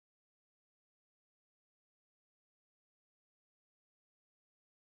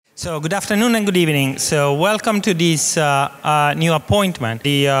So good afternoon and good evening. So welcome to this new appointment,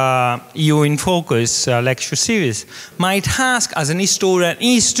 the EU in Focus lecture series. My task as an historian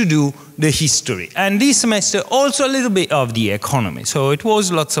is to do the history, and this semester also a little bit of the economy. So it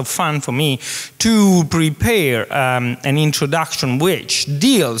was lots of fun for me to prepare an introduction which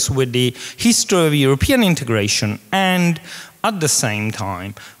deals with the history of European integration and at the same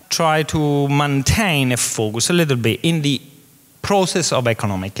time try to maintain a focus a little bit in the process of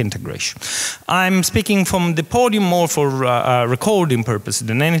economic integration. I'm speaking from the podium more for recording purposes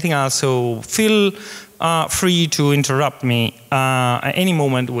than anything else, so feel free to interrupt me at any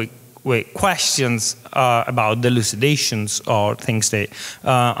moment with questions about elucidations or things that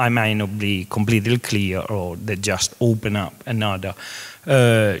I might not be completely clear or that just open up another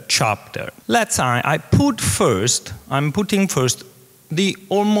chapter. Let's say I'm putting first the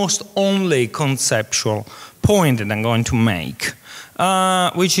almost only conceptual point that I'm going to make,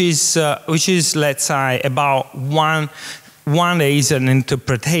 which is, let's say, about one that is an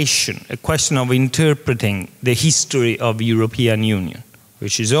interpretation, a question of interpreting the history of the European Union,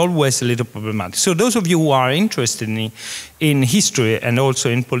 which is always a little problematic. So those of you who are interested in history and also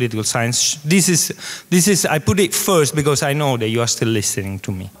in political science, this is I put it first because I know that you are still listening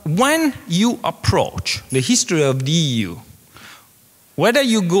to me. When you approach the history of the EU, whether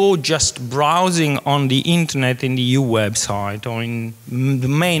you go just browsing on the internet in the EU website or in the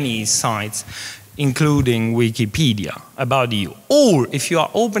many sites, including Wikipedia about the EU, or if you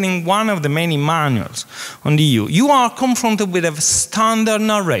are opening one of the many manuals on the EU, you are confronted with a standard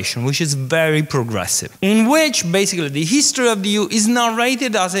narration, which is very progressive, in which basically the history of the EU is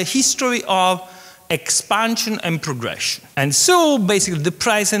narrated as a history of expansion and progression. And so basically the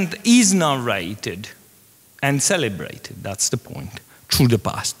present is narrated and celebrated, that's the point, through the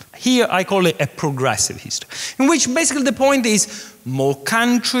past. Here I call it a progressive history, in which basically the point is more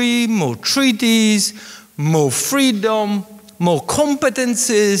country, more treaties, more freedom, more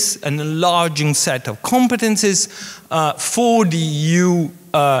competences, an enlarging set of competences for the EU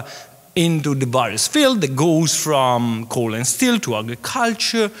into the various fields that goes from coal and steel to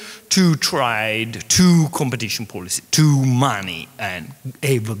agriculture, to trade, to competition policy, to money, and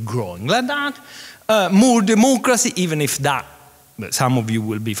ever growing like that. More democracy, even if that, some of you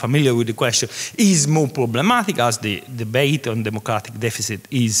will be familiar with the question, is more problematic as the debate on democratic deficit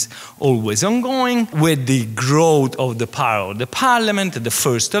is always ongoing, with the growth of the power of the parliament, the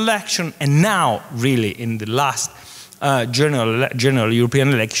first election, and now really in the last general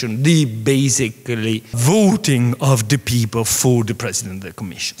European election, the basically voting of the people for the president of the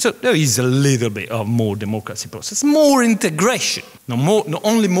commission. So there is a little bit of more democracy process, more integration, not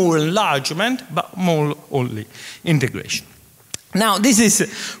only more enlargement, but more only integration. Now, this is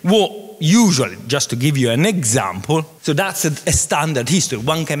what usually, just to give you an example, so that's a standard history.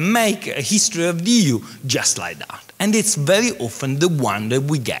 One can make a history of the EU just like that. And it's very often the one that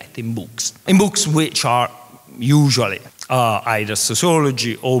we get in books which are usually either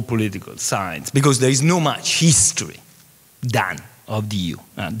sociology or political science, because there is not much history done of the EU.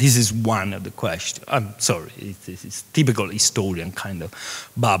 This is one of the questions. I'm sorry, this is typical historian kind of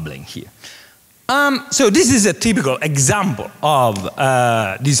babbling here. So this is a typical example of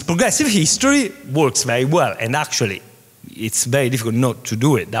this progressive history, works very well, and actually it's very difficult not to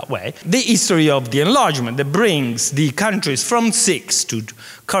do it that way. The history of the enlargement that brings the countries from 6 to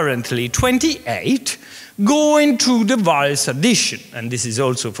currently 28, going to the various addition, and this is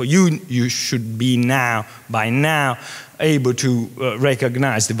also for you, you should be by now able to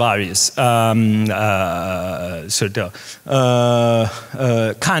recognize the various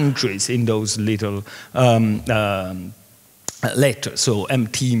countries in those little letters. So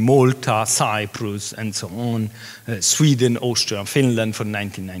MT, Malta, Cyprus, and so on, Sweden, Austria, Finland for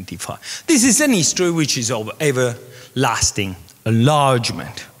 1995. This is an history which is of everlasting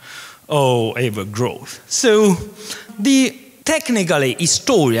enlargement or ever growth. So the technically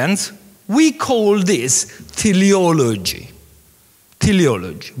historians, we call this teleology.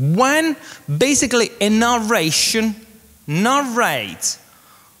 Teleology. When basically a narration narrates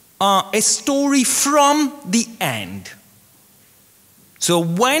a story from the end. So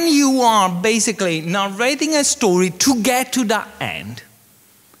when you are basically narrating a story to get to that end,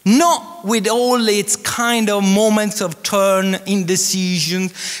 not with all its kind of moments of turn,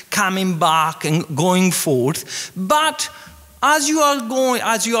 indecisions, coming back and going forth, but as you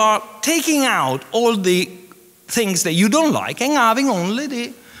are taking out all the things that you don't like and having only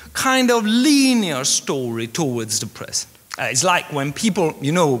the kind of linear story towards the present. It's like when people,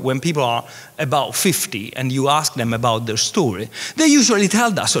 you know, when people are about 50 and you ask them about their story, they usually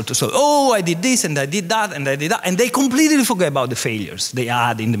tell that sort of story. Oh, I did this and I did that and I did that. And they completely forget about the failures they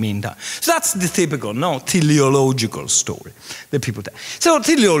had in the meantime. So that's the typical, no, teleological story that people tell. So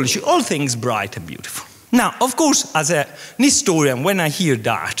teleology, all things bright and beautiful. Now, of course, as an historian, when I hear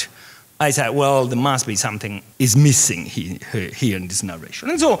that, I say, well, there must be something is missing here in this narration.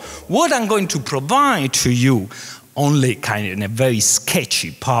 And so what I'm going to provide to you, only kind of in a very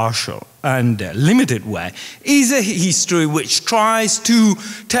sketchy, partial, and limited way, is a history which tries to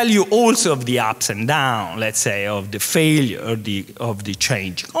tell you also of the ups and downs, let's say, of the failure, of the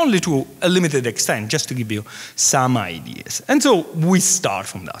change, only to a limited extent, just to give you some ideas. And so we start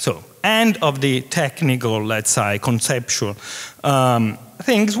from that. So, end of the technical, let's say, conceptual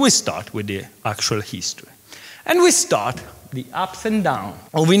things, we start with the actual history. And we start the ups and downs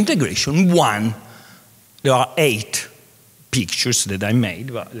of integration. One, there are 8 pictures that I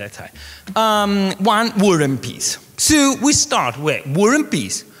made, but let's say. One, War and Peace. So we start with War and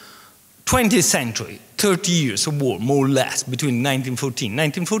Peace, 20th century, 30 years of war, more or less, between 1914 and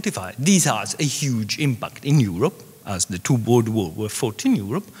 1945. This has a huge impact in Europe, as the 2 world wars were fought in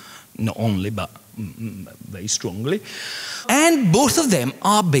Europe, not only, but very strongly. And both of them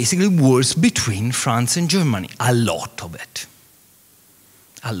are basically wars between France and Germany, a lot of it.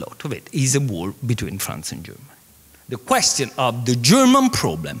 A lot of it is a war between France and Germany. The question of the German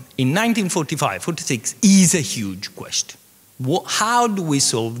problem in 1945-46 is a huge question. How do we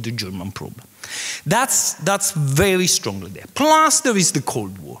solve the German problem? That's very strongly there. Plus, there is the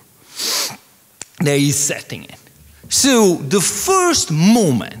Cold War. There is setting in. So the first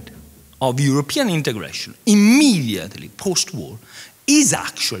moment of European integration, immediately post-war, is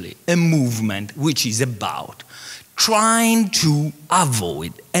actually a movement which is about trying to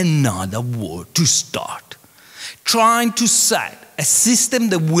avoid another war to start, trying to set a system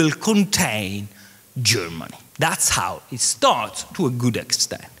that will contain Germany. That's how it starts to a good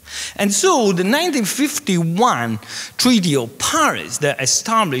extent. And so the 1951 Treaty of Paris that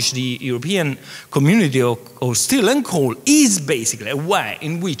established the European Community of Steel and Coal is basically a way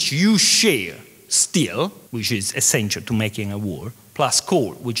in which you share steel, which is essential to making a war, plus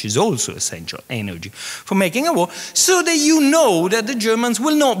coal, which is also essential energy for making a war, so that you know that the Germans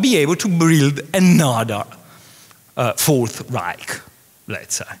will not be able to build another Fourth Reich,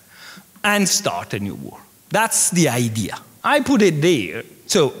 let's say, and start a new war. That's the idea. I put it there,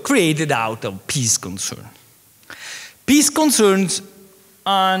 so created out of peace concerns. Peace concerns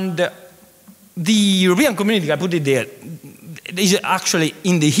and the European community, I put it there, is actually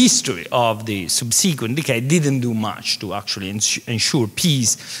in the history of the subsequent decade didn't do much to actually ensure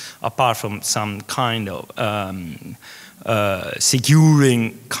peace apart from some kind of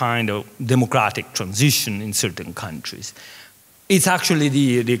securing kind of democratic transition in certain countries. It's actually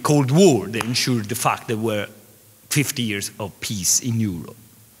the Cold War that ensured the fact that we're 50 years of peace in Europe.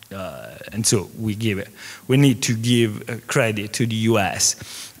 And so we need to give credit to the US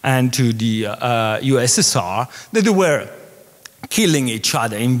and to the USSR that they were killing each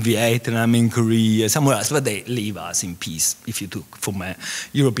other in Vietnam, in Korea, somewhere else, but they leave us in peace, if you took from a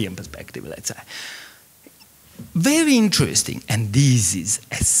European perspective, let's say. Very interesting, and this is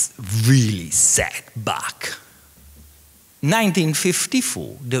a really set back.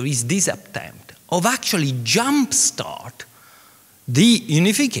 1954, there is this attempt of actually jumpstart the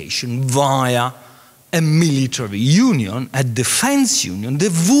unification via a military union, a defense union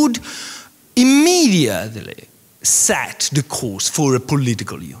that would immediately set the course for a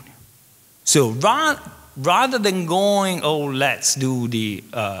political union. So rather than going, oh, let's do the,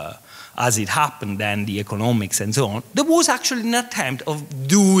 as it happened then, the economics and so on, there was actually an attempt of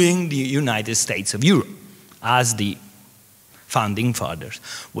doing the United States of Europe, as the founding fathers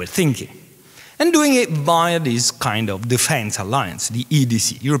were thinking, and doing it via this kind of defense alliance, the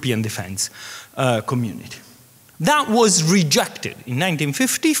EDC, European Defense Community. That was rejected in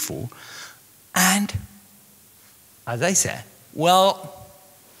 1954, and as I said, well,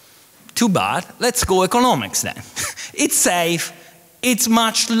 too bad, let's go economics then. It's safe, it's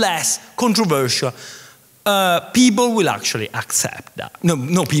much less controversial. People will actually accept that.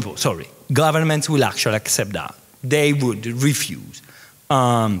 No people, sorry. Governments will actually accept that. They would refuse.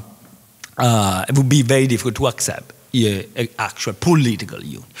 It would be very difficult to accept an actual political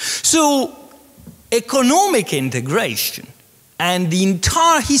union. So economic integration and the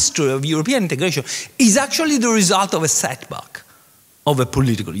entire history of European integration is actually the result of a setback of a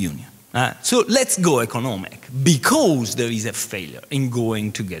political union. So let's go economic, because there is a failure in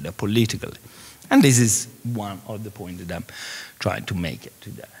going together politically. And this is one of the points that I'm trying to make it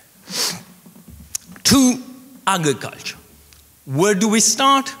today. To agriculture. Where do we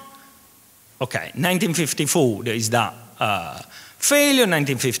start? Okay, 1954, there is that failure.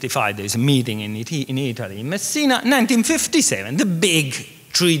 1955, there is a meeting in Italy, in Messina. 1957, the big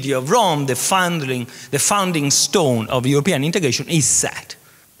Treaty of Rome, the founding stone of European integration, is set.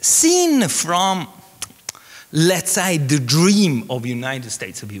 Seen from, let's say, the dream of United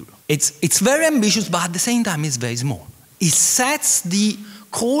States of Europe. It's very ambitious, but at the same time, it's very small. It sets the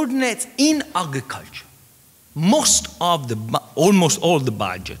coordinates in agriculture. Almost all the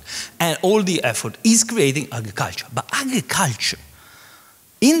budget and all the effort is creating agriculture. But agriculture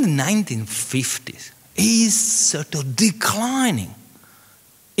in the 1950s is sort of declining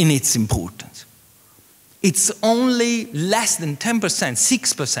in its importance. It's only less than 10%,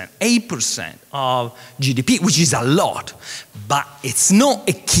 6%, 8% of GDP, which is a lot, but it's not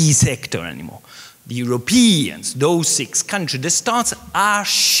a key sector anymore. The Europeans, those 6 countries, the stars, are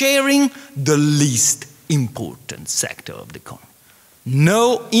sharing the least important sector of the economy.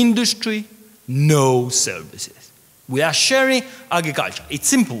 No industry, no services. We are sharing agriculture.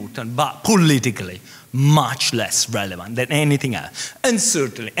 It's important, but politically much less relevant than anything else. And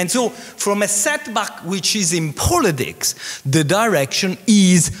certainly, and so from a setback which is in politics, the direction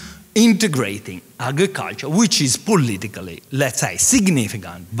is integrating agriculture, which is politically, let's say,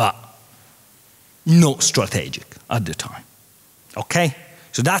 significant, but not strategic at the time. Okay?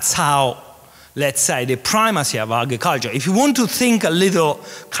 So that's how, let's say, the primacy of agriculture. If you want to think a little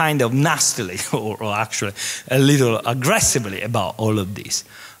kind of nastily, or actually a little aggressively about all of this,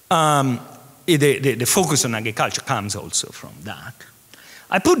 the focus on agriculture comes also from that.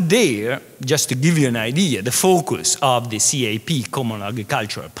 I put there, just to give you an idea, the focus of the CAP, Common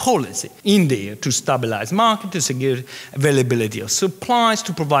Agricultural Policy, in there to stabilize market, to secure availability of supplies,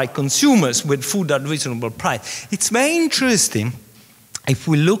 to provide consumers with food at reasonable price. It's very interesting if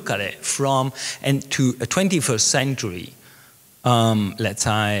we look at it from to a 21st century, let's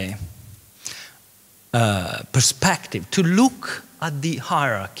say, perspective, to look at the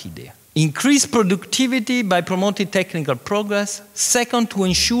hierarchy there. Increase productivity by promoting technical progress. Second, to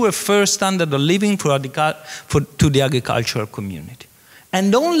ensure a fair standard of living to the agricultural community.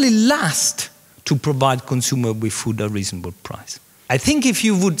 And only last, to provide consumers with food at a reasonable price. I think if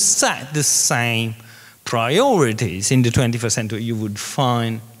you would set the same priorities in the 21st century, you would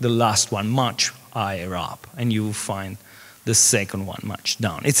find the last one much higher up, and you will find the second one much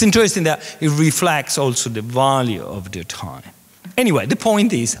down. It's interesting that it reflects also the value of the time. Anyway, the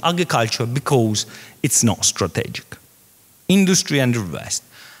point is agriculture, because it's not strategic. Industry and the rest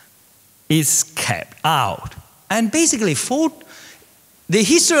is kept out. And basically, for the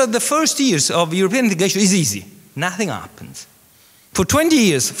history of the first years of European integration is easy. Nothing happens. For 20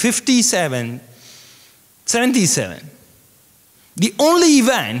 years, 57, 77, the only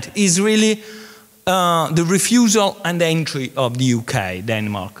event is really the refusal and the entry of the UK,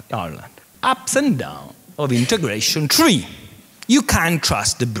 Denmark, Ireland. Ups and downs of integration. 3. You can't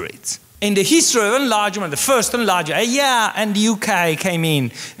trust the Brits. In the history of enlargement, the first enlargement, yeah, and the UK came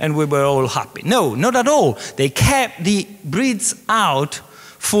in and we were all happy. No, not at all. They kept the Brits out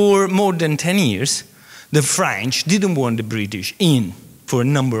for more than 10 years. The French didn't want the British in for a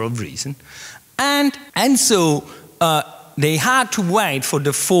number of reasons. And so they had to wait for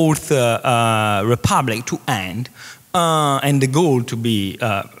the Fourth Republic to end and the goal to be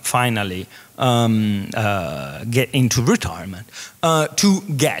finally get into retirement, to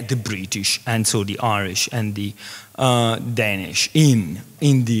get the British and so the Irish and the Danish in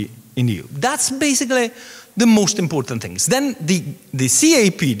the EU. That's basically the most important things. Then the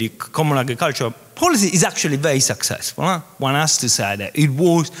CAP, the Common Agricultural Policy, is actually very successful. Huh? One has to say that it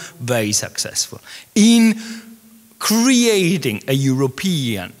was very successful in creating a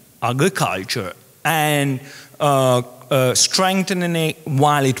European agriculture and strengthening it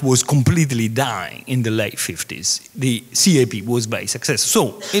while it was completely dying in the late 50s. The CAP was very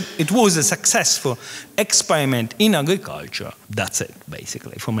successful. So it was a successful experiment in agriculture. That's it,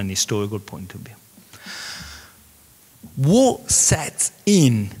 basically, from an historical point of view. What sets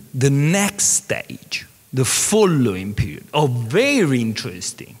in the next stage, the following period of very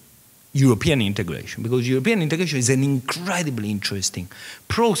interesting European integration, because European integration is an incredibly interesting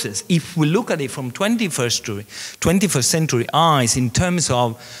process. If we look at it from 21st century eyes in terms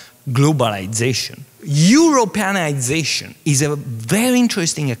of globalization, Europeanization is a very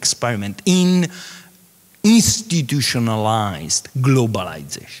interesting experiment in institutionalized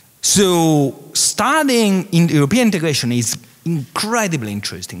globalization. So starting in European integration is incredibly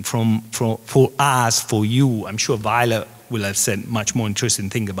interesting for us, for you. I'm sure Viola will have said much more interesting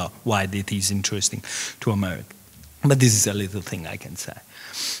thing about why it is interesting to America. But this is a little thing I can say.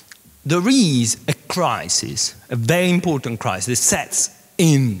 there is a crisis, a very important crisis that sets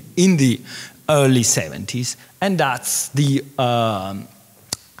in the early 70s, and that's the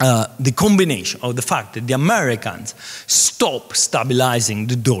combination of the fact that the Americans stop stabilizing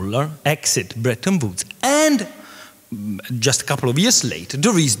the dollar, exit Bretton Woods, and just a couple of years later,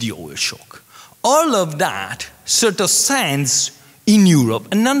 there is the oil shock. All of that sort of sends in Europe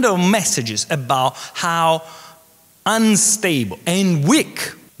a number of messages about how unstable and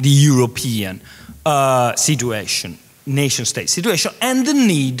weak the European situation, nation-state situation, and the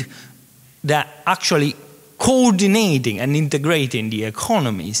need that actually coordinating and integrating the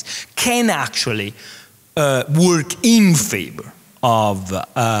economies can actually work in favor of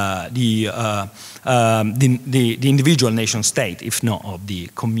the individual nation-state, if not of the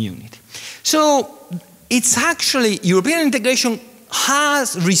community. So it's actually, European integration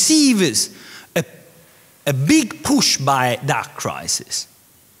receives a big push by that crisis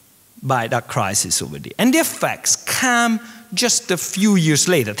over there. And the effects come just a few years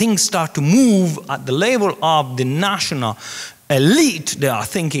later. Things start to move at the level of the national elite. They are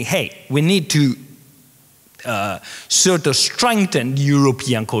thinking, hey, we need to sort of strengthen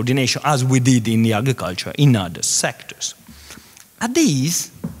European coordination as we did in the agriculture in other sectors. At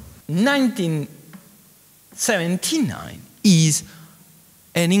this, 1979 is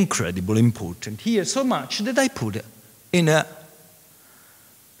an incredibly important year, so much that I put it in a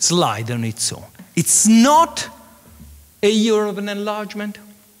slide on its own. It's not a year of an enlargement.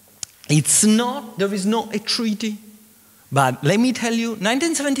 It's not, there is not a treaty. But let me tell you,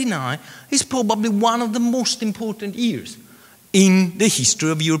 1979 is probably one of the most important years in the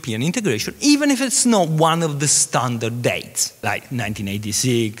history of European integration, even if it's not one of the standard dates, like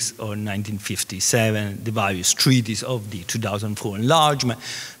 1986 or 1957, the various treaties of the 2004 enlargement.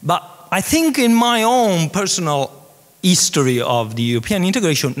 But I think in my own personal history of the European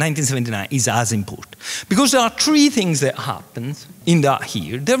integration, 1979 is as important. Because there are three things that happen in that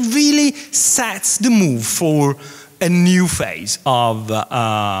year that really sets the move for a new phase of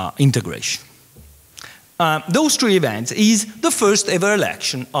integration. Those three events is the first ever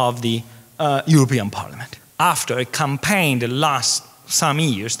election of the European Parliament. After a campaign that lasts some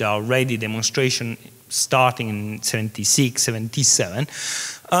years, there are already demonstrations starting in 76, 77,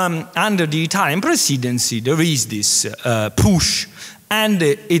 under the Italian presidency, there is this push, and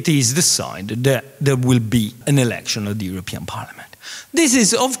it is decided that there will be an election of the European Parliament. This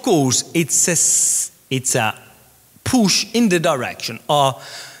is, of course, it's a push in the direction of,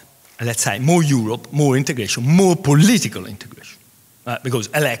 let's say, more Europe, more integration, more political integration. Because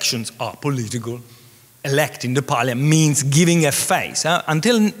elections are political. Electing the parliament means giving a face.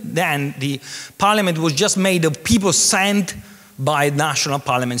 Until then, the parliament was just made of people sent by national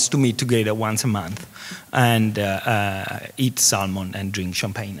parliaments to meet together once a month and eat salmon and drink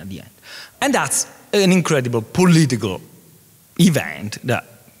champagne at the end. And that's an incredible political event that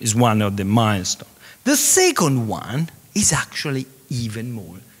is one of the milestones. The second one is actually even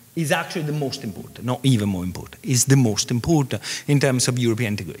more, is actually the most important, not even more important, is the most important in terms of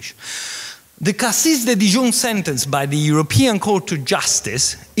European integration. The Cassis de Dijon sentence by the European Court of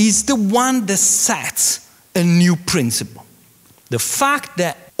Justice is the one that sets a new principle. The fact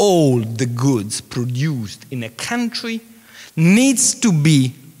that all the goods produced in a country needs to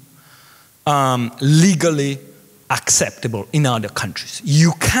be legally acceptable in other countries.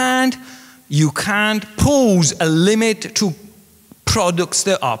 You can't pose a limit to products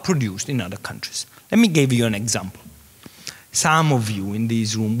that are produced in other countries. Let me give you an example. Some of you in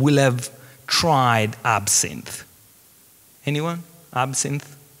this room will have tried absinthe. Anyone?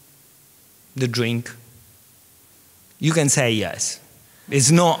 Absinthe? The drink? You can say yes.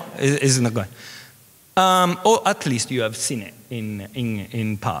 It's not good. Or at least you have seen it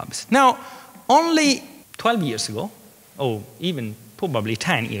in pubs. Now, only 12 years ago, or even probably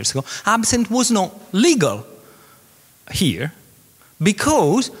 10 years ago, absinthe was not legal here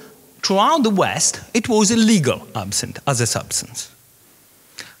because throughout the West, it was illegal, absinthe, as a substance.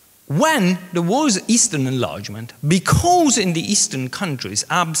 When there was Eastern enlargement, because in the Eastern countries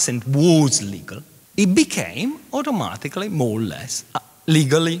absinthe was legal, it became automatically more or less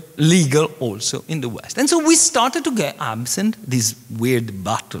legal also in the West. And so we started to get absinthe, these weird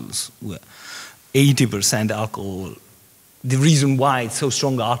bottles with 80% alcohol. The reason why it's so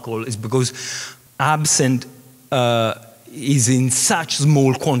strong alcohol is because absinthe is in such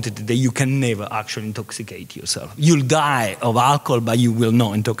small quantity that you can never actually intoxicate yourself. You'll die of alcohol, but you will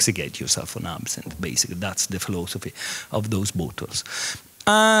not intoxicate yourself on absinthe, basically. That's the philosophy of those bottles.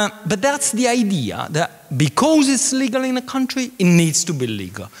 But that's the idea, that because it's legal in a country, it needs to be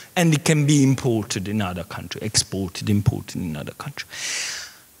legal. And it can be imported in other countries, exported, imported in other countries.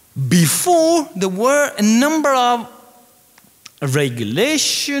 Before, there were a number of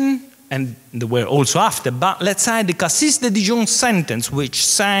regulations, and there were also after, but let's say the Cassis de Dijon sentence, which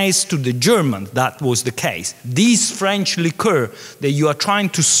says to the Germans, that was the case, this French liqueur that you are trying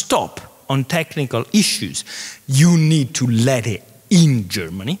to stop on technical issues, you need to let it in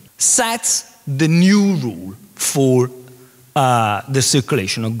Germany, sets the new rule for the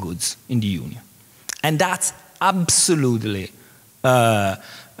circulation of goods in the Union. And that's absolutely, let's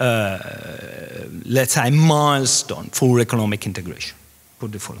say, a milestone for economic integration.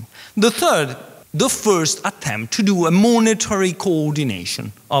 The following. The third, the first attempt to do a monetary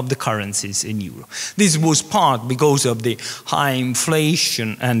coordination of the currencies in euro. This was part because of the high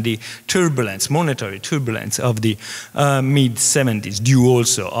inflation and the turbulence, monetary turbulence of the mid-70s, due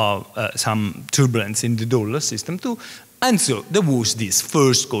also of some turbulence in the dollar system too. And so there was this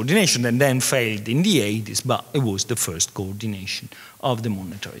first coordination, and then failed in the 80s, but it was the first coordination of the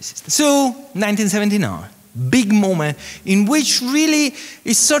monetary system. So, 1979. Big moment in which really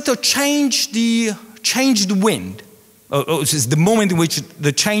it sort of changed the wind. It's the moment in which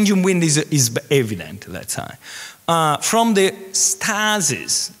the change in wind is evident, let's say. From the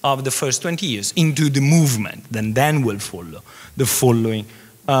stasis of the first 20 years into the movement, then will follow the following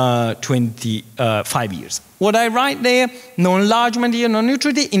 25 years. What I write there, no enlargement here, no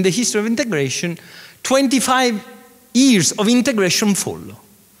neutrality, in the history of integration, 25 years of integration follow.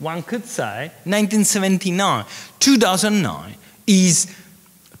 One could say 1979, 2009 is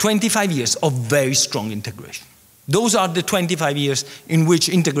 25 years of very strong integration. Those are the 25 years in which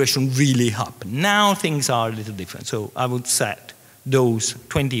integration really happened. Now things are a little different, so I would set those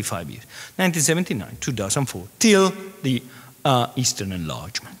 25 years, 1979, 2004, till the Eastern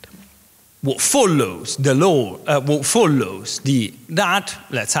enlargement. What follows the law, that,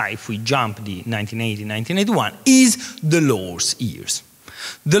 let's say if we jump the 1980, 1981, is Delors' years.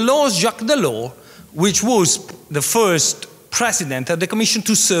 Delors, Jacques Delors, which was the first president of the Commission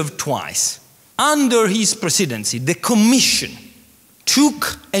to serve twice. Under his presidency, the Commission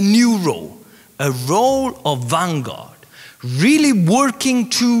took a new role, a role of vanguard, really working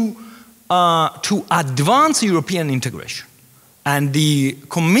to advance European integration. And the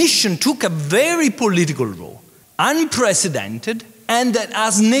Commission took a very political role, unprecedented, and that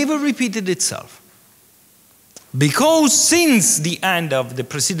has never repeated itself. Because since the end of the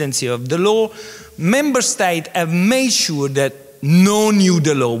presidency of Delors, member states have made sure that no new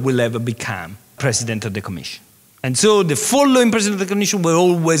Delors will ever become president of the Commission. And so the following president of the Commission were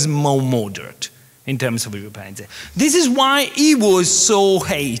always more moderate in terms of European. This is why he was so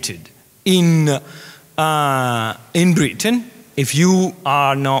hated in Britain. If you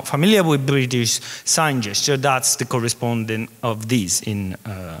are not familiar with British sign gesture, that's the correspondent of this in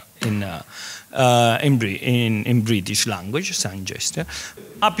British language, sign gesture.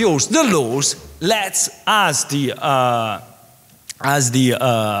 Appears the laws, let's, as the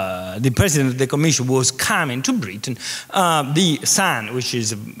president of the Commission was coming to Britain, the Sun, which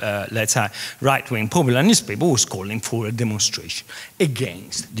is, let's say, right-wing popular newspaper, was calling for a demonstration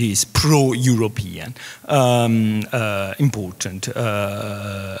against this pro-European important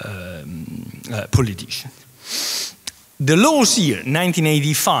politician. The laws here,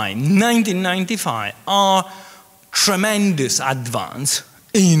 1985, 1995, are tremendous advance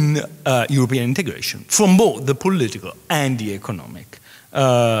in European integration from both the political and the economic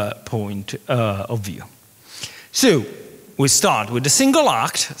point of view. So we start with the single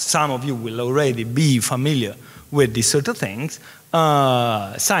act. Some of you will already be familiar with these sort of things.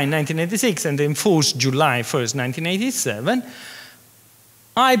 Signed 1986 and enforced July 1st, 1987.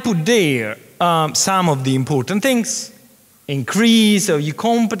 I put there some of the important things. Increase of your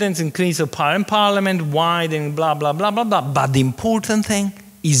competence, increase of power in parliament, widening, blah, blah, blah, blah, blah. But the important thing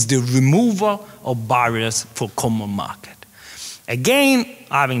is the removal of barriers for common market. Again,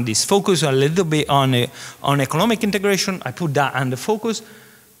 having this focus a little bit on economic integration, I put that under focus.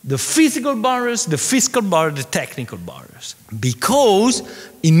 The physical barriers, the fiscal barriers, the technical barriers. Because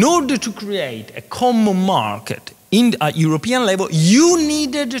in order to create a common market at European level, you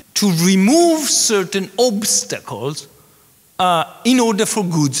needed to remove certain obstacles in order for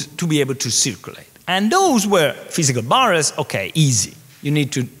goods to be able to circulate. And those were physical barriers, okay, easy. You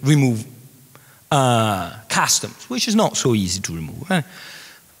need to remove customs, which is not so easy to remove.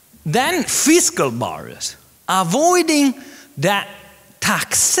 Then fiscal barriers, avoiding that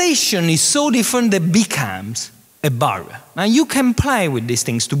taxation is so different that it becomes a barrier. Now you can play with these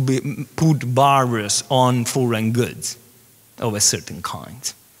things to put barriers on foreign goods of a certain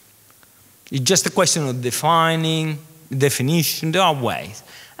kind. It's just a question of definition, there are ways.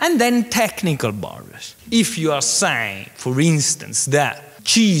 And then technical barriers. If you are saying, for instance, that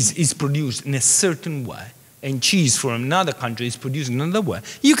cheese is produced in a certain way, and cheese from another country is produced in another way,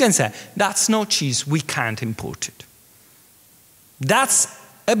 you can say, that's not cheese, we can't import it. That's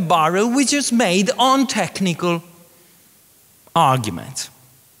a barrier which is made on technical arguments.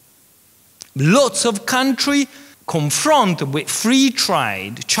 Lots of countries confronted with free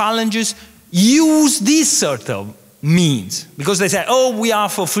trade challenges use this sort of means, because they say, oh, we are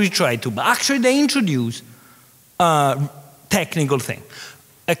for free trade too, but actually they introduce a technical thing.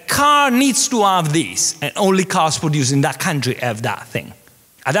 A car needs to have this, and only cars produced in that country have that thing.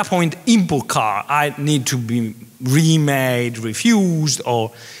 At that point, import car, I need to be remade, refused,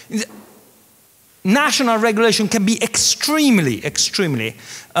 or national regulation can be extremely,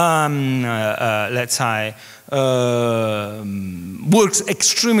 let's say, works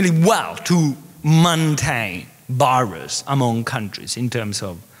extremely well to maintain barriers among countries in terms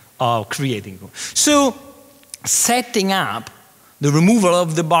of creating. So setting up the removal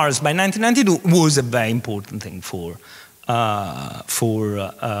of the barriers by 1992 was a very important thing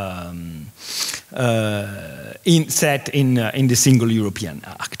set in the Single European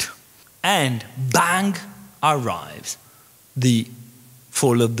Act. And bang, arrives the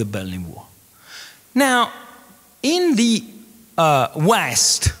fall of the Berlin Wall. Now, in the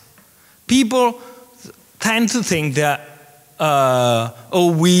West, people tend to think that,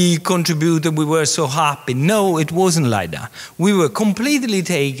 oh, we contributed, we were so happy. No, it wasn't like that. We were completely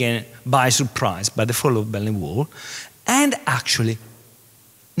taken by surprise by the fall of the Berlin Wall, and actually,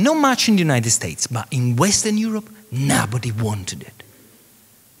 not much in the United States, but in Western Europe, nobody wanted it.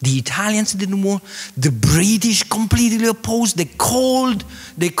 The Italians didn't want, the British completely opposed. They called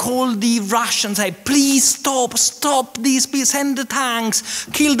the Russians, said, please stop this, please send the tanks,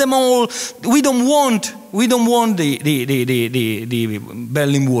 kill them all. We don't want the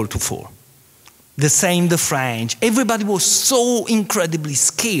Berlin Wall to fall. The same the French. Everybody was so incredibly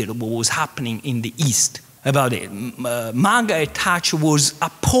scared of what was happening in the East about it. Margaret Thatcher was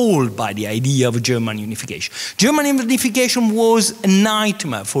appalled by the idea of German unification. German unification was a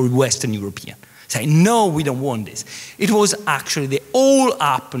nightmare for Western Europeans. Saying, no, we don't want this. It was actually, they all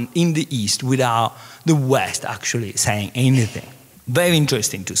happened in the East without the West actually saying anything. Very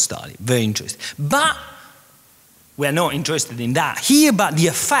interesting to study, very interesting. But we are not interested in that here, but the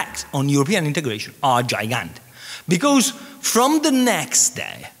effects on European integration are gigantic. Because from the next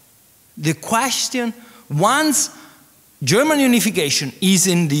day, the question, once German unification is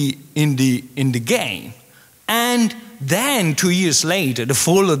in the game, and then 2 years later, the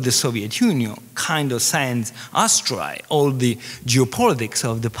fall of the Soviet Union kind of sends astray all the geopolitics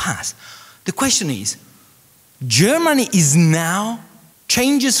of the past. The question is, Germany is now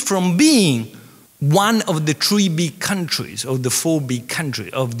changes from being one of the 3 big countries, or the 4 big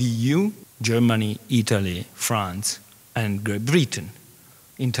countries of the EU, Germany, Italy, France, and Great Britain,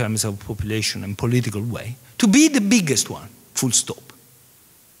 in terms of population and political way, to be the biggest one, full stop.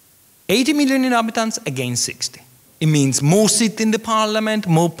 80 million inhabitants against 60. It means more seats in the parliament,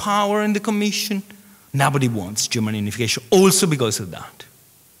 more power in the commission. Nobody wants German unification, also because of that.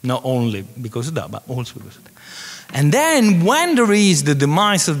 Not only because of that, but also because of that. And then when there is the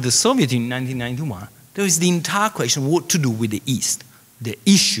demise of the Soviet Union in 1991, there is the entire question of what to do with the East. The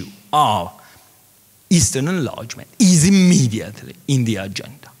issue of Eastern enlargement is immediately in the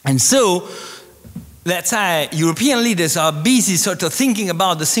agenda. And so, let's say, European leaders are busy sort of thinking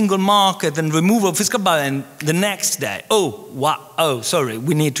about the single market and removal of fiscal barriers, and the next day, sorry,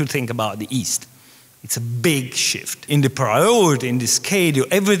 we need to think about the East. It's a big shift in the priority, in the schedule.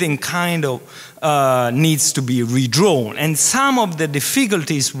 Everything kind of needs to be redrawn. And some of the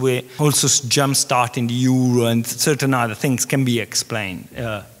difficulties with also jump-starting the euro and certain other things can be explained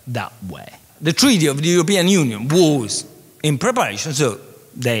that way. The Treaty of the European Union was in preparation, so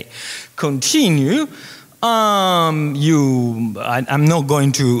they continue. I'm not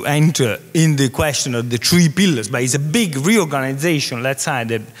going to enter in the question of the 3 pillars, but it's a big reorganization. Let's say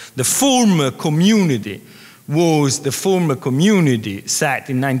that the former community set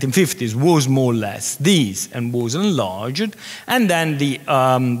in 1950s was more or less this and was enlarged, and then the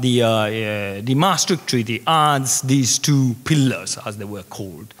Maastricht Treaty adds these 2 pillars, as they were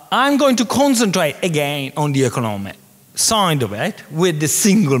called. I'm going to concentrate again on the economic side of it with the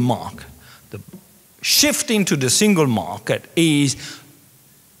single market. Shifting to the single market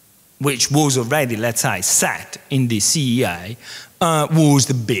which was already, let's say, set in the CEA, was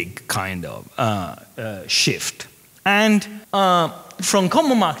the big kind of shift. And from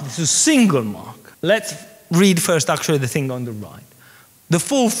common market to single market, let's read first actually the thing on the right. The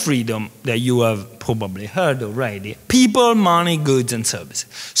 4 freedom that you have probably heard already: people, money, goods, and services.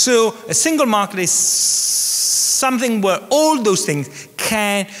 So a single market is something where all those things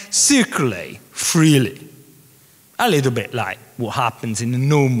can circulate freely. A little bit like what happens in a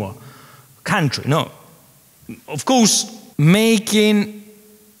normal country, no? Of course, making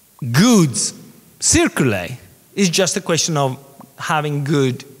goods circulate is just a question of having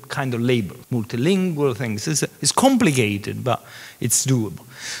good kind of labor, multilingual things. It's complicated, but it's doable.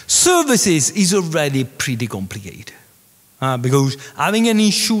 Services is already pretty complicated because having an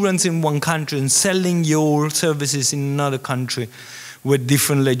insurance in one country and selling your services in another country with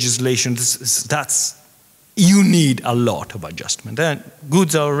different legislation, you need a lot of adjustment.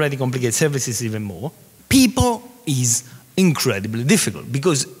 Goods are already complicated, services even more. People is incredibly difficult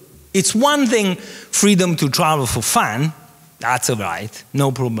because it's one thing, freedom to travel for fun, that's all right,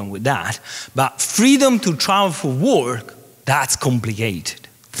 no problem with that. But freedom to travel for work, that's complicated.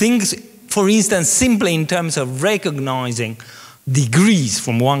 Things, for instance, simply in terms of recognizing degrees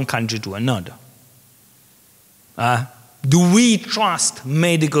from one country to another. Do we trust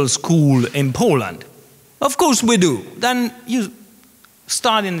medical school in Poland? Of course we do. Then you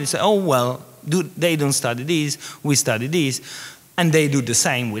start and say, oh, well, they don't study this, we study this, and they do the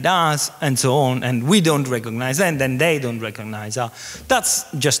same with us, and so on, and we don't recognize them, then they don't recognize us. That's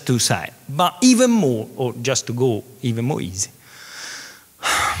just to say. But even more, or just to go even more easy,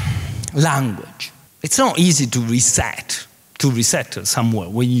 language. It's not easy to reset somewhere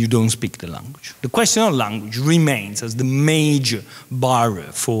when you don't speak the language. The question of language remains as the major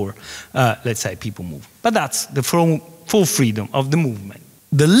barrier for, let's say, people moving. But that's the full freedom of the movement.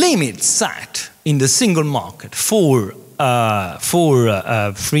 The limits set in the single market for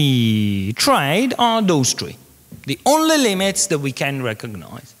free trade are those three. The only limits that we can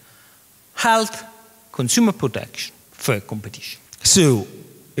recognize: health, consumer protection, fair competition. So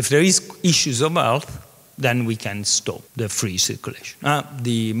if there is issues of health, then we can stop the free circulation.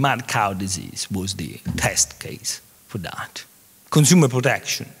 The mad cow disease was the test case for that. Consumer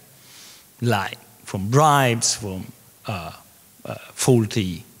protection, like from bribes, from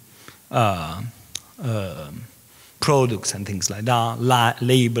faulty products and things like that,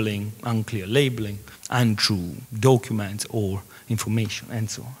 labeling, unclear labeling, untrue documents or information, and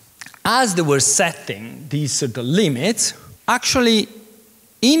so on. As they were setting these sort of limits, actually,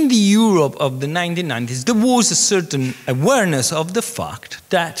 in the Europe of the 1990s, there was a certain awareness of the fact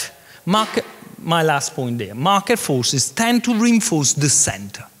that my last point there, market forces tend to reinforce the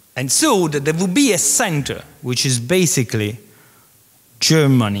center. And so that there would be a center, which is basically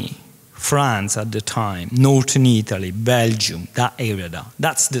Germany, France at the time, Northern Italy, Belgium, that area,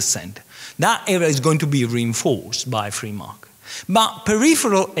 that's the center. That area is going to be reinforced by free market. But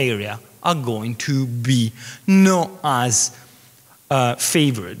peripheral areas are going to be not as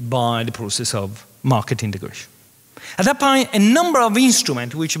favored by the process of market integration. At that point, a number of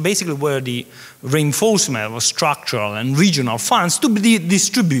instruments, which basically were the reinforcement of structural and regional funds, to be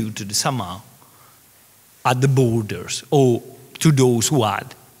distributed somehow at the borders or to those who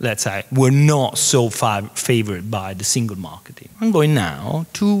had, let's say, were not so favored by the single market. I'm going now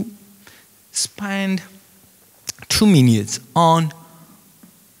to spend 2 minutes on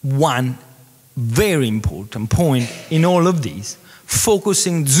one very important point in all of these,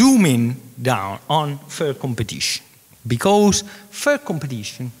 zooming down on fair competition. Because fair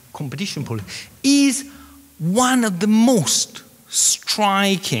competition policy, is one of the most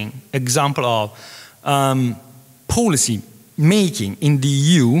striking examples of policy making in the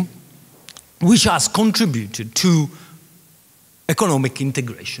EU, which has contributed to economic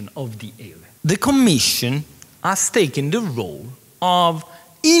integration of the area. The Commission has taken the role of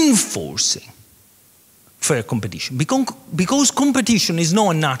enforcing fair competition, because competition is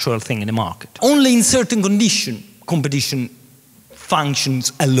not a natural thing in the market. Only in certain conditions competition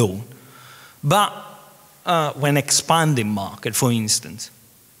functions alone. But when expanding market, for instance,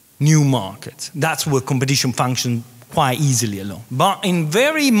 new markets, that's where competition functions quite easily alone. But in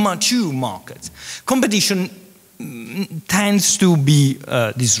very mature markets, competition tends to be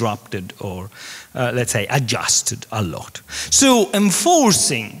disrupted or, let's say, adjusted a lot. So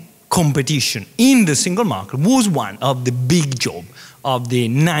enforcing competition in the single market was one of the big jobs of the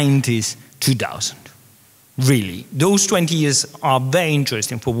 90s, 2000. Really, those 20 years are very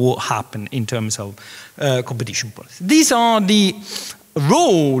interesting for what happened in terms of competition policy. These are the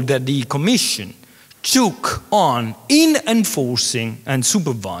role that the Commission took on in enforcing and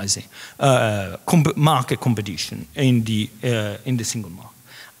supervising market competition in the single market.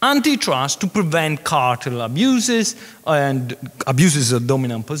 Antitrust to prevent cartel abuses and abuses of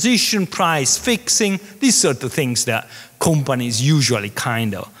dominant position, price fixing, these sort of things that companies usually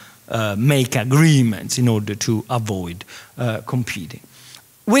kind of make agreements in order to avoid competing.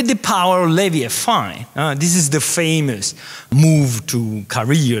 with the power of levy a fine. This is the famous move to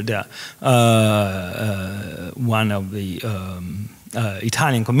career that one of the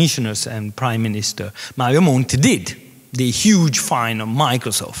Italian commissioners and Prime Minister Mario Monti did. The huge fine of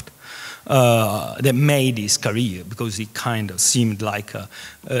Microsoft that made his career, because he kind of seemed like a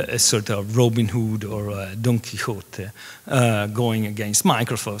sort of Robin Hood or a Don Quixote going against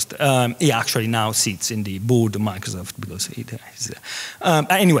Microsoft. He actually now sits in the board of Microsoft because he is.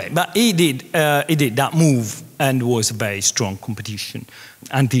 Anyway, but he did that move, and was a very strong competition,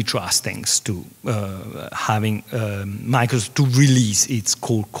 antitrust things to having Microsoft to release its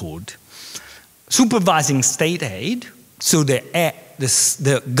core code. Supervising state aid, so the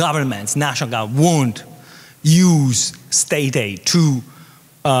governments, national government, won't use state aid to,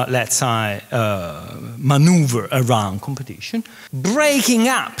 let's say, maneuver around competition. Breaking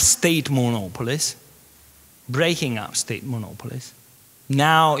up state monopolies.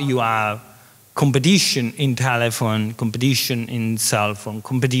 Now you have competition in telephone, competition in cell phone,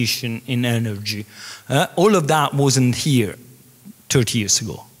 competition in energy. All of that wasn't here 30 years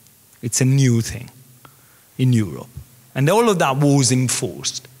ago. It's a new thing in Europe. And all of that was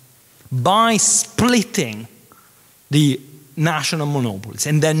enforced by splitting the national monopolies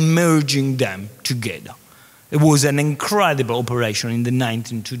and then merging them together. It was an incredible operation in the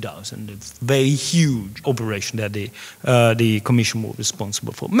 2000s, a very huge operation that the Commission was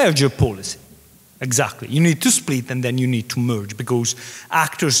responsible for. Merger policy, exactly. You need to split and then you need to merge, because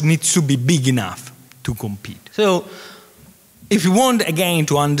actors need to be big enough to compete. So if you want, again,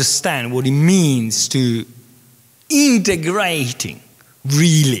 to understand what it means to integrating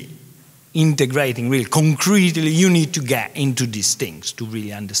really concretely, you need to get into these things to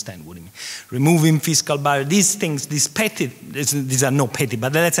really understand what it means. Removing fiscal barriers, these things, these are not petty,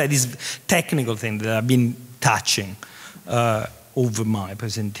 but let's say these technical things that I've been touching over my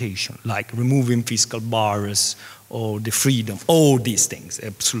presentation, like removing fiscal barriers or the freedom, all these things,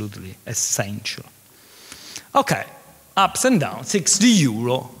 absolutely essential. Okay. Ups and downs, 60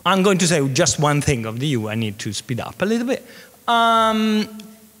 euro. I'm going to say just one thing of the euro. I need to speed up a little bit.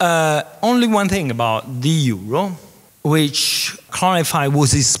 Only one thing about the euro, which clarify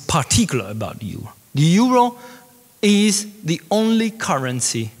what is particular about the euro. The euro is the only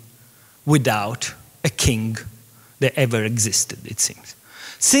currency without a king that ever existed, it seems.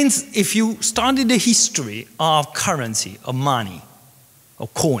 Since if you study the history of currency, of money,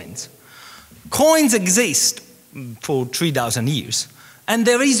 of coins exist for 3,000 years. And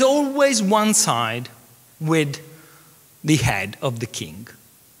there is always one side with the head of the king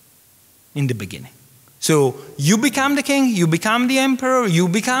in the beginning. So you become the king, you become the emperor, you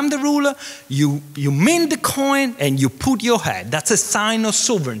become the ruler, you mint the coin and you put your head. That's a sign of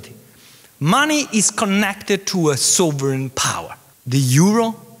sovereignty. Money is connected to a sovereign power. The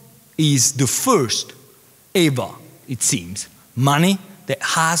euro is the first ever, it seems, money that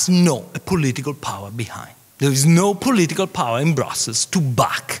has no political power behind. There is no political power in Brussels to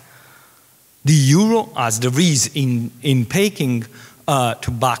back the euro, as there is in Peking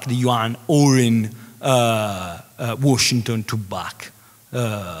to back the yuan, or in Washington to back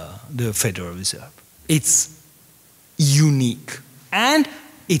the Federal Reserve. It's unique, and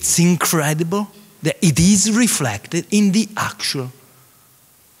it's incredible that it is reflected in the actual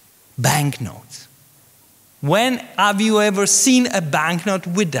banknotes. When have you ever seen a banknote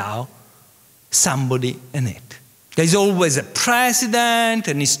without somebody in it? There's always a president,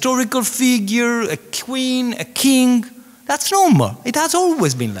 an historical figure, a queen, a king. That's normal. It has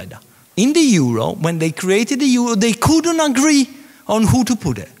always been like that. In the euro, when they created the euro, they couldn't agree on who to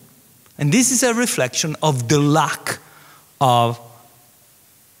put it. And this is a reflection of the lack of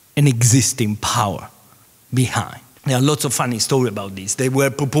an existing power behind. There are lots of funny stories about this. They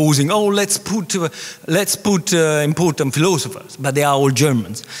were proposing, oh, let's put important philosophers, but they are all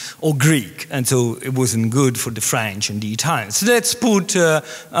Germans or Greek, and so it wasn't good for the French and the Italians. So let's put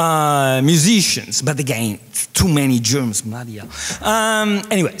musicians, but again, too many Germans, bloody hell.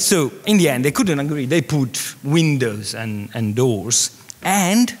 Anyway, so in the end, they couldn't agree. They put windows and doors.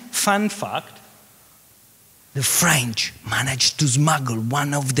 And, fun fact, the French managed to smuggle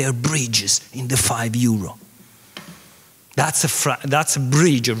one of their bridges in the €5. That's a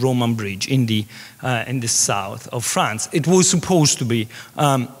bridge, a Roman bridge in the south of France. It was supposed to be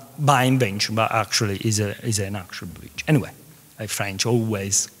by invention, but actually is an actual bridge. Anyway, French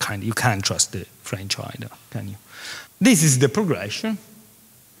always you can't trust the French either, can you? This is the progression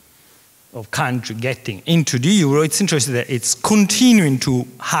of country getting into the euro. It's interesting that it's continuing to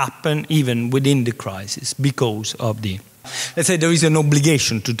happen even within the crisis because of the, let's say there is an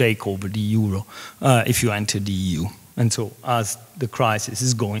obligation to take over the euro if you enter the EU. And so as the crisis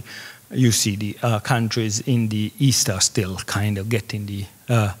is going, you see the countries in the East are still kind of getting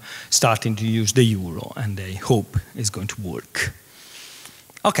starting to use the euro, and they hope it's going to work.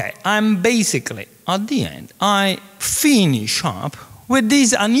 Okay, I'm basically, at the end, I finish up with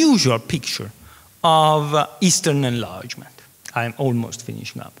this unusual picture of Eastern enlargement. I'm almost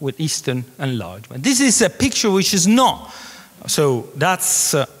finishing up with Eastern enlargement. This is a picture which is not, so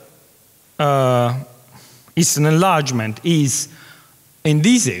that's Eastern enlargement is in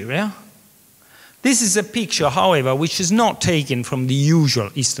this area. This is a picture, however, which is not taken from the usual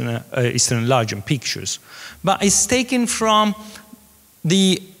Eastern enlargement pictures, but it's taken from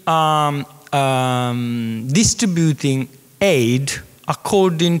the distributing aid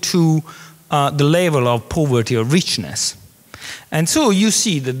according to the level of poverty or richness. And so you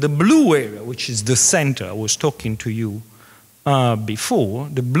see that the blue area, which is the center I was talking to you before,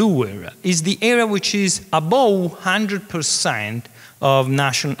 the blue area, is the area which is above 100%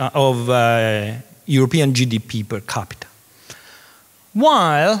 of European GDP per capita.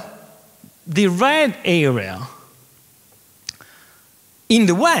 While the red area in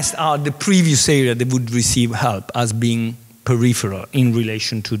the West are the previous area that would receive help as being peripheral in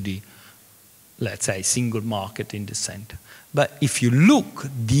relation to the, let's say, single market in the center. But if you look,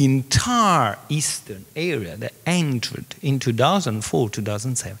 the entire eastern area that entered in 2004,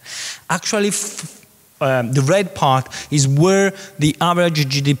 2007, actually the red part is where the average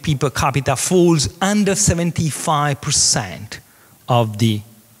GDP per capita falls under 75% of the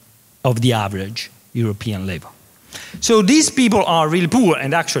average European level. So these people are really poor,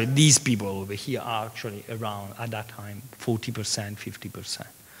 and actually these people over here are actually around, at that time, 40%, 50%.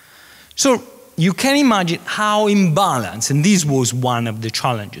 So you can imagine how imbalanced, and this was one of the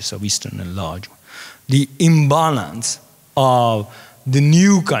challenges of Eastern enlargement, the imbalance of the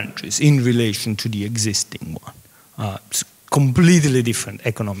new countries in relation to the existing one. Completely different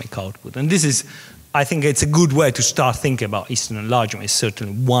economic output. And this is, I think it's a good way to start thinking about Eastern enlargement. It's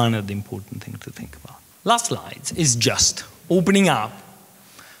certainly one of the important things to think about. Last slide is just opening up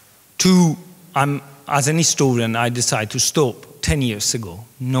to, as an historian, I decided to stop 10 years ago,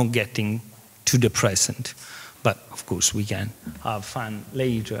 not getting to the present. But of course, we can have fun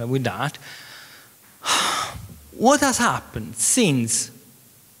later with that. What has happened since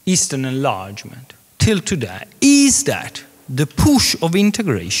Eastern enlargement till today is that the push of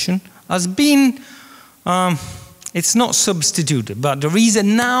integration has been, it's not substituted, but there is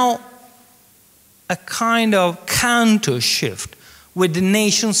now a kind of counter shift with the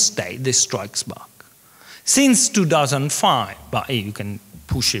nation state that strikes back. Since 2005, but you can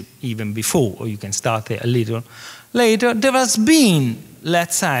push it even before, or you can start it a little later, there has been,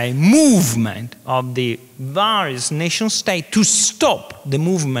 let's say, movement of the various nation states to stop the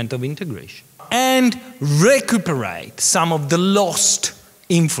movement of integration and recuperate some of the lost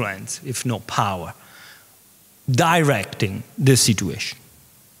influence, if not power, directing the situation,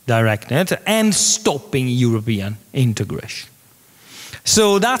 directing it and stopping European integration.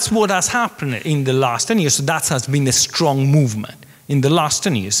 So that's what has happened in the last 10 years. So that has been a strong movement in the last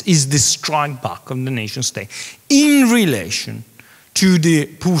 10 years, is the strike back of the nation state in relation to the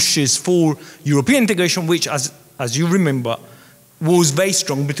pushes for European integration, which, as you remember, was very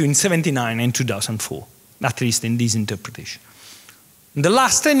strong between 1979 and 2004, at least in this interpretation. In the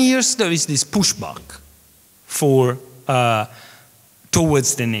last 10 years, there is this pushback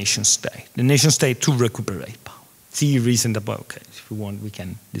towards the nation state to recuperate power. Theories and about, okay, if you want, we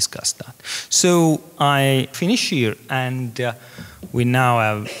can discuss that. So I finish here, and we now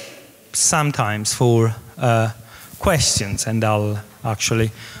have some time for questions, and I'll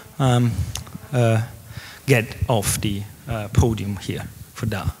actually get off the podium here for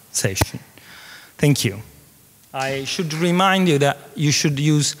that session. Thank you. I should remind you that you should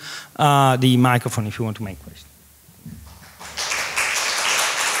use the microphone if you want to make questions.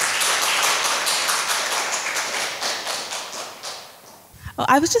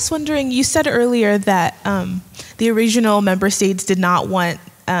 I was just wondering, you said earlier that the original member states did not want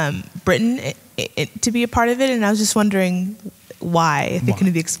Britain to be a part of it, and I was just wondering why, if it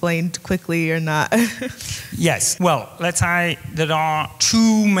can be explained quickly or not. Yes, well, let's say there are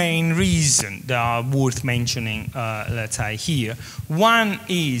two main reasons that are worth mentioning, let's say, here. One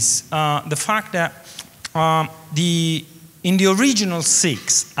is the fact that in the original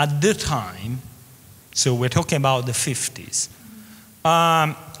six, at the time, so we're talking about the 50s,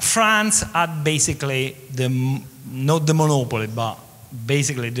 France had basically not the monopoly, but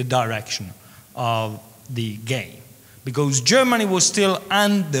basically the direction of the game, because Germany was still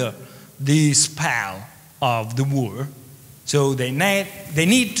under the spell of the war, so they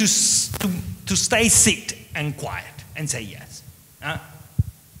need to stay sit and quiet. and say yes.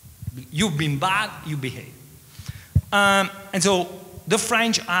 You've been bad, you behave. And so the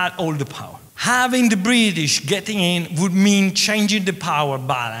French had all the power. Having the British getting in would mean changing the power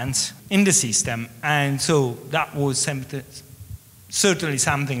balance in the system, and so that was certainly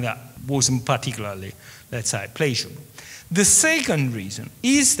something that wasn't particularly, let's say, pleasurable. The second reason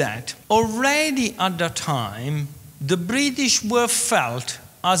is that already at that time, the British were felt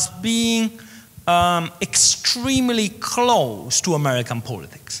as being extremely close to American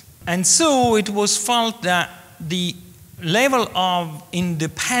politics. And so it was felt that the level of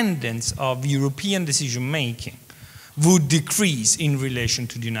independence of European decision-making would decrease in relation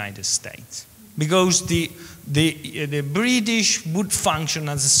to the United States, because the British would function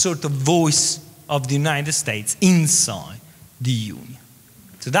as a sort of voice of the United States inside the Union.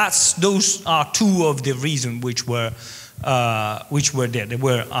 So those are two of the reasons which were there. There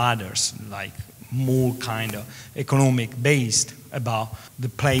were others, like more kind of economic-based, about the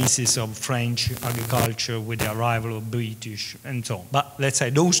places of French agriculture with the arrival of British and so on. But let's say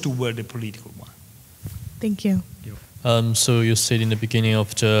those two were the political ones. Thank you. So you said in the beginning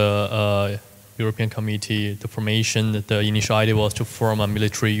of the European Committee, the formation, that the initial idea was to form a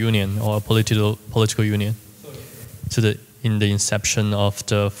military union or a political union. So in the inception of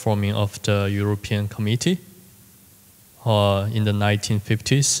the forming of the European Committee, in the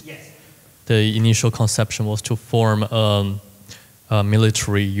 1950s, yes, the initial conception was to form a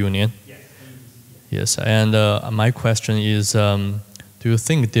military union. Yes, and my question is, do you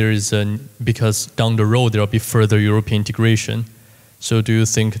think there is because down the road there will be further European integration, so do you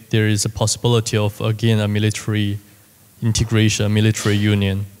think there is a possibility of, again, a military integration, a military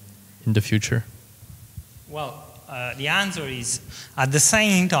union in the future? Well, the answer is, at the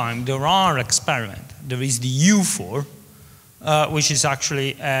same time, there are experiments. There is the EUFOR, which is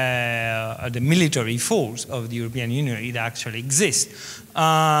actually the military force of the European Union. It actually exists.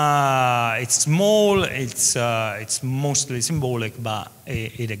 It's small, it's mostly symbolic, but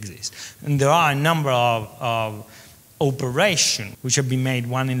it exists. And there are a number of operations which have been made,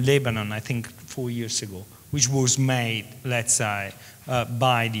 one in Lebanon, I think 4 years ago, which was made, let's say,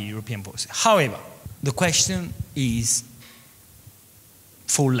 by the European forces. However, the question is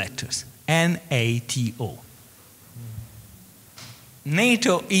 4 letters, NATO.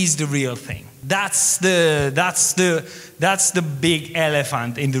 NATO is the real thing. That's the big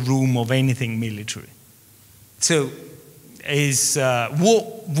elephant in the room of anything military. So,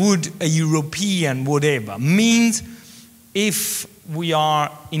 what would a European whatever means if we are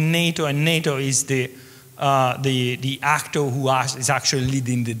in NATO and NATO is the actor who is actually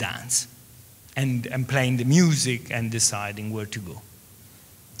leading the dance and playing the music and deciding where to go.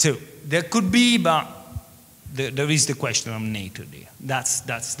 So there could be, but there is the question of NATO there. That's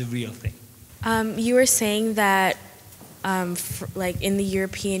the real thing. You were saying that, like in the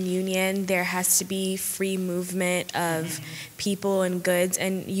European Union, there has to be free movement of people and goods,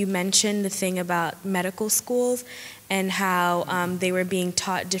 and you mentioned the thing about medical schools and how they were being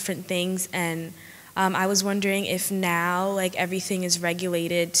taught different things, and I was wondering if now, like, everything is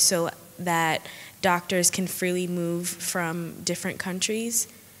regulated so that doctors can freely move from different countries.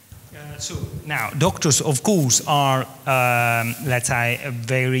 So now, doctors, of course, are, let's say, a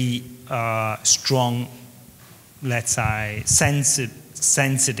very strong, let's say,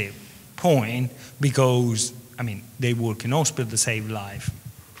 sensitive point, because, I mean, they work in hospital to save life.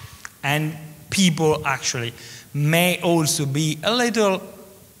 And people actually may also be a little,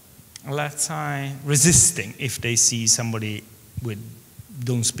 let's say, resisting if they see somebody with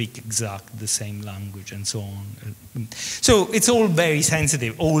don't speak exactly the same language and so on. So it's all very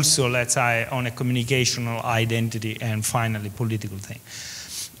sensitive also, let's say, on a communicational identity and finally political thing.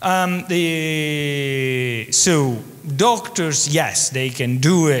 So doctors, yes, they can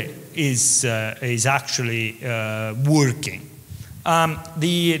do it, is actually working.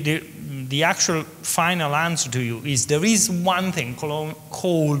 The actual final answer to you is there is one thing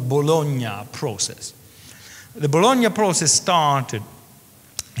called Bologna process. The Bologna process started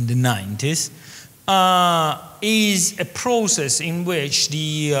in the 90s, is a process in which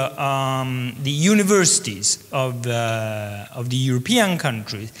the universities of the European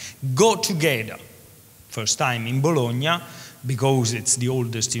countries got together, first time in Bologna, because it's the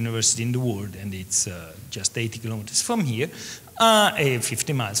oldest university in the world and it's just 80 kilometers from here,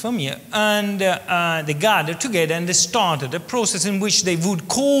 50 miles from here, and they gathered together and they started a process in which they would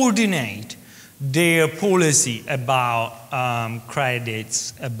coordinate their policy about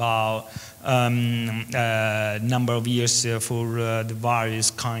credits, about number of years for the various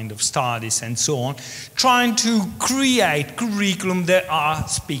kind of studies and so on, trying to create curriculum that are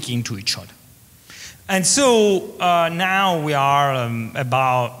speaking to each other. And so now we are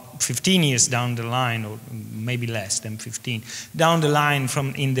about 15 years down the line, or maybe less than 15, down the line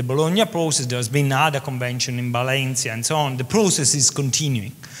from in the Bologna process. There's been other convention in Valencia and so on. The process is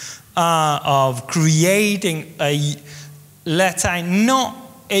continuing of creating a, let's say, not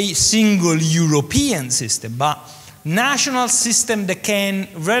a single European system, but national system that can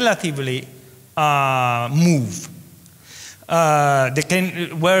relatively move,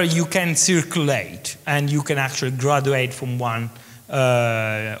 where you can circulate and you can actually graduate from one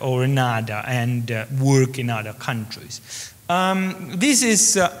or another and work in other countries. This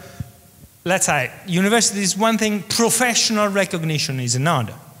is, let's say, university is one thing, professional recognition is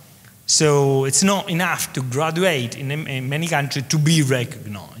another. So it's not enough to graduate in many countries to be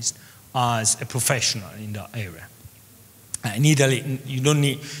recognized as a professional in that area. In Italy, you don't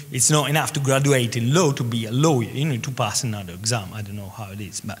need, it's not enough to graduate in law to be a lawyer. You need to pass another exam. I don't know how it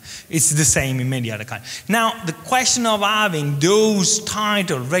is, but it's the same in many other countries. Now, the question of having those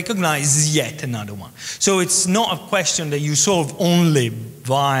titles recognized is yet another one. So it's not a question that you solve only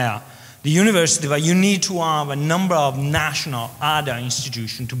via the university, but you need to have a number of national other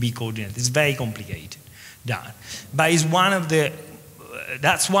institutions to be coordinated. It's very complicated, that. But it's one of the,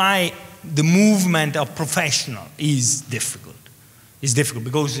 that's why the movement of professional is difficult. It's difficult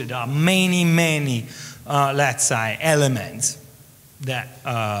because there are many, many, let's say, elements that,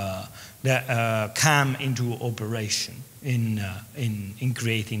 come into operation in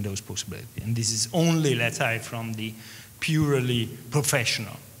creating those possibilities. And this is only, let's say, from the purely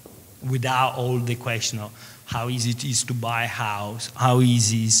professional, without all the question of how easy it is to buy a house, how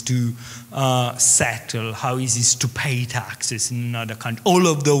easy it is to settle, how easy it is to pay taxes in another country, all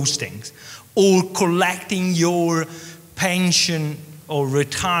of those things. Or collecting your pension or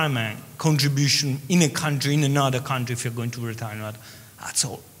retirement contribution in a country, in another country, if you're going to retire. That's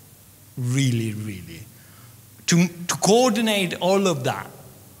all really, really. To coordinate all of that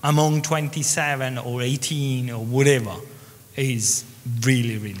among 27 or 18 or whatever is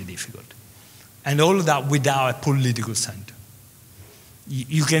really, really difficult. And all of that without a political center.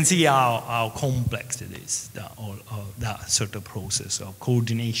 You can see how complex it is, that sort of process of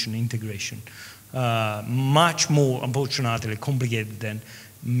coordination, integration. Much more, unfortunately, complicated than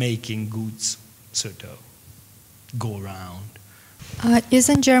making goods sort of go around.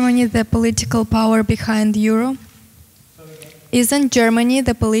 Isn't Germany the political power behind Euro? Isn't Germany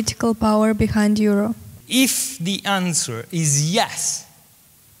the political power behind Euro? If the answer is yes,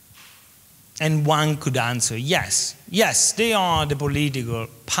 and one could answer yes, yes, they are the political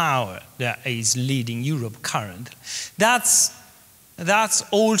power that is leading Europe currently, that's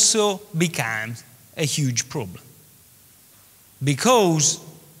also becomes a huge problem. Because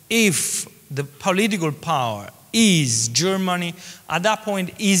if the political power is Germany, at that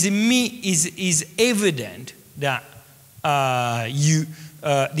point is evident that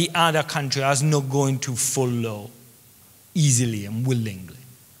the other country is not going to follow easily and willingly.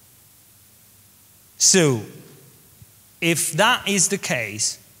 So, if that is the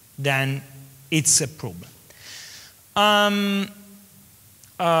case, then it's a problem. Can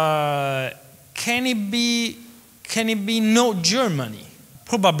it be not Germany?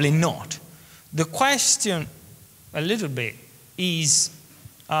 Probably not. The question, a little bit, is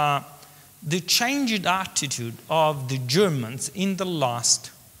the changed attitude of the Germans in the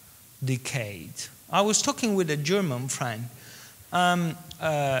last decade. I was talking with a German friend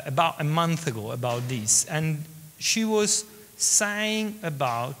about a month ago about this, and she was saying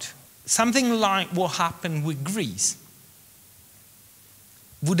about something like what happened with Greece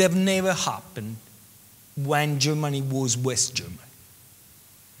would have never happened when Germany was West Germany.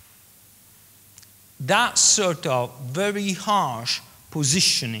 That sort of very harsh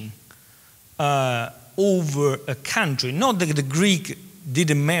positioning over a country, not that the Greek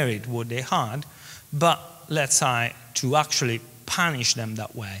didn't merit what they had, but let's say to actually punish them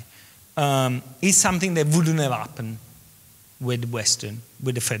that way, is something that wouldn't have happened with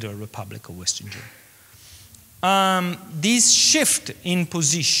the Federal Republic of Western Germany. This shift in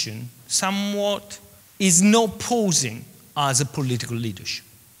position somewhat is not posing as a political leadership.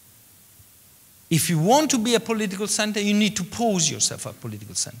 If you want to be a political center, you need to pose yourself a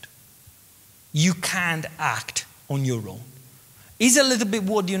political center. You can't act on your own. It's a little bit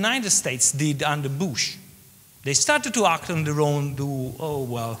what the United States did under Bush. They started to act on their own, oh,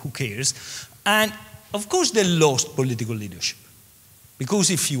 well, who cares? And, of course, they lost political leadership. Because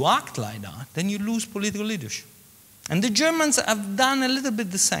if you act like that, then you lose political leadership. And the Germans have done a little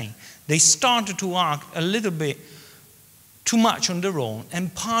bit the same. They started to act a little bit too much on their own,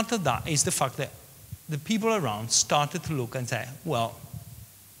 and part of that is the fact that the people around started to look and say, well,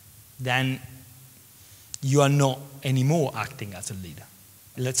 then you are not anymore acting as a leader.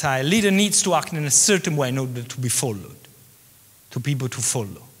 Let's say a leader needs to act in a certain way in order to be followed, to people to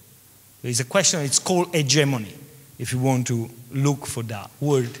follow. There is a question, it's called hegemony. If you want to look for that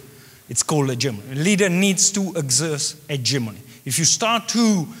word, it's called hegemony. A leader needs to exert hegemony. If you start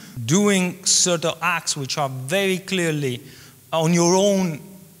to doing certain acts which are very clearly on your own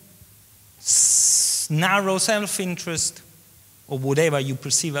narrow self-interest or whatever you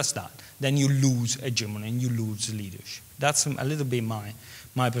perceive as that, then you lose hegemony and you lose leadership. That's a little bit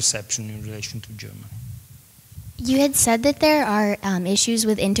my perception in relation to Germany. You had said that there are issues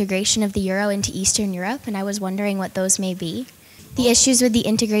with integration of the euro into Eastern Europe, and I was wondering what those may be. The issues with the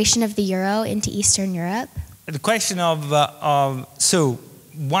integration of the euro into Eastern Europe? The question so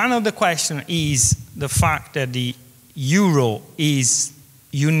one of the questions is the fact that the euro is,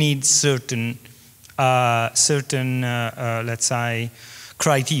 you need certain let's say,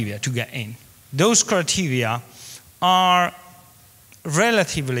 criteria to get in. Those criteria are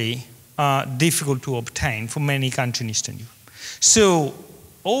relatively difficult to obtain for many countries in Eastern Europe. So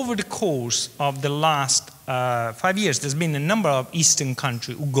over the course of the last 5 years, there's been a number of Eastern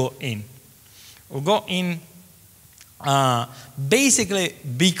countries who got in. Basically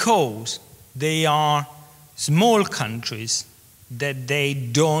because they are small countries that they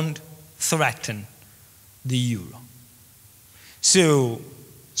don't threaten the euro. So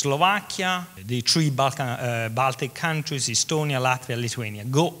Slovakia, the three Baltic countries, Estonia, Latvia, Lithuania,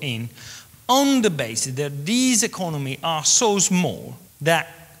 go in on the basis that these economies are so small that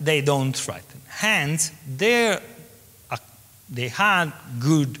they don't threaten. Hence, they had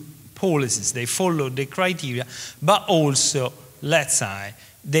good policies, they followed the criteria, but also, let's say,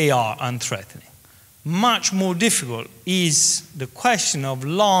 they are unthreatening. Much more difficult is the question of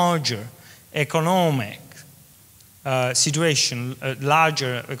larger economic situation, a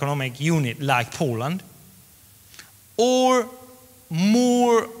larger economic unit like Poland, or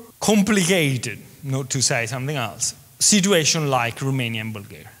more complicated, not to say something else, situation like Romania and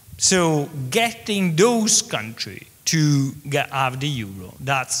Bulgaria. So getting those countries to get out of the euro,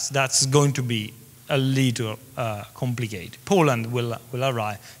 that's going to be a little complicated. Poland will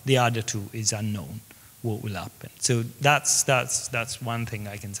arrive, the other two is unknown what will happen. So that's one thing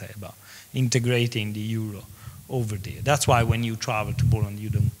I can say about integrating the euro over there. That's why when you travel to Poland, you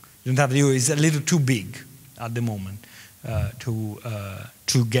don't have the euro. It's a little too big at the moment to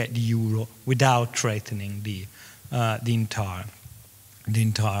get the euro without threatening the entire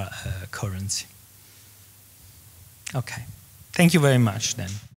currency. Okay, thank you very much then.